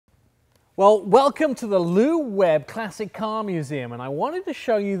Well, welcome to the Lew Webb Classic Car Museum, and I wanted to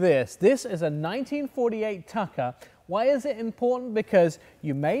show you this. This is a 1948 Tucker. Why is it important? Because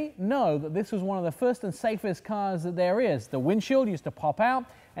you may know that this was one of the first and safest cars that there is. The windshield used to pop out,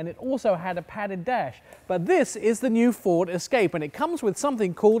 and it also had a padded dash. But this is the new Ford Escape, and it comes with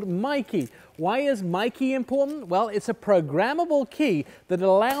something called MyKey. Why is MyKey important? Well, it's a programmable key that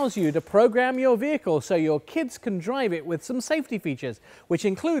allows you to program your vehicle so your kids can drive it with some safety features, which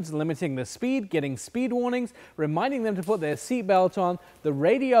includes limiting the speed, getting speed warnings, reminding them to put their seatbelt on. The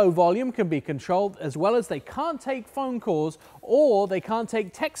radio volume can be controlled, as well as they can't take phone calls or they can't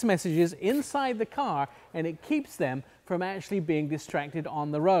take text messages inside the car, and it keeps them from actually being distracted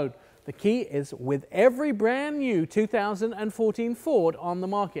on the road. The key is with every brand new 2014 Ford on the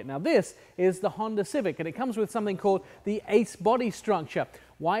market. Now this is the Honda Civic, and it comes with something called the ACE body structure.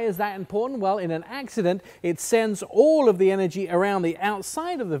 Why is that important? Well, in an accident, it sends all of the energy around the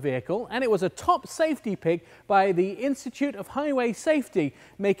outside of the vehicle, and it was a top safety pick by the Institute of Highway Safety,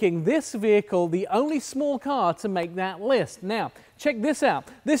 making this vehicle the only small car to make that list. Now, check this out.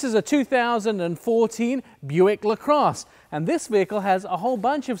 This is a 2014 Buick LaCrosse, and this vehicle has a whole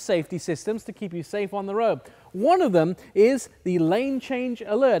bunch of safety systems to keep you safe on the road. One of them is the lane change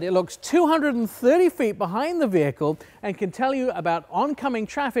alert. It looks 230 feet behind the vehicle and can tell you about oncoming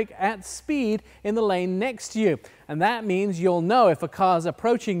traffic at speed in the lane next to you. And that means you'll know if a car's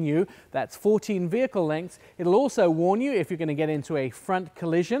approaching you. That's 14 vehicle lengths. It'll also warn you if you're going to get into a front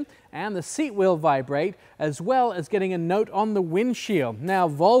collision, and the seat will vibrate, as well as getting a note on the windshield. Now,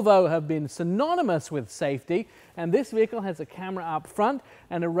 Volvo have been synonymous with safety, and this vehicle has a camera up front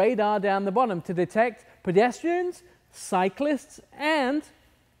and a radar down the bottom to detect pedestrians, cyclists, and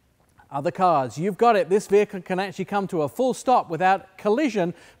other cars. You've got it. This vehicle can actually come to a full stop without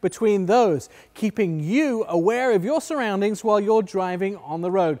collision between those, keeping you aware of your surroundings while you're driving on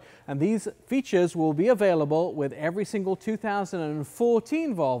the road. And these features will be available with every single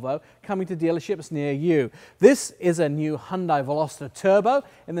 2014 Volvo coming to dealerships near you. This is a new Hyundai Veloster Turbo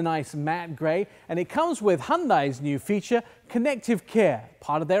in the nice matte gray, and it comes with Hyundai's new feature, Connective Care,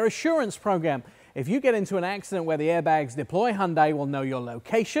 part of their assurance program. If you get into an accident where the airbags deploy, Hyundai will know your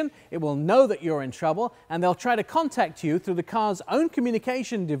location, it will know that you're in trouble, and they'll try to contact you through the car's own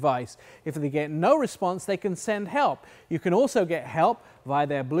communication device. If they get no response, they can send help. You can also get help via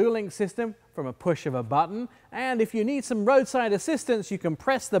their BlueLink system from a push of a button, and if you need some roadside assistance, you can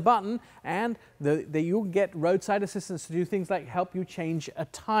press the button and you'll get roadside assistance to do things like help you change a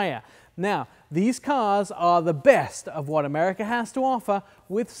tire. Now, these cars are the best of what America has to offer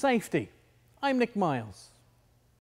with safety. I'm Nick Miles.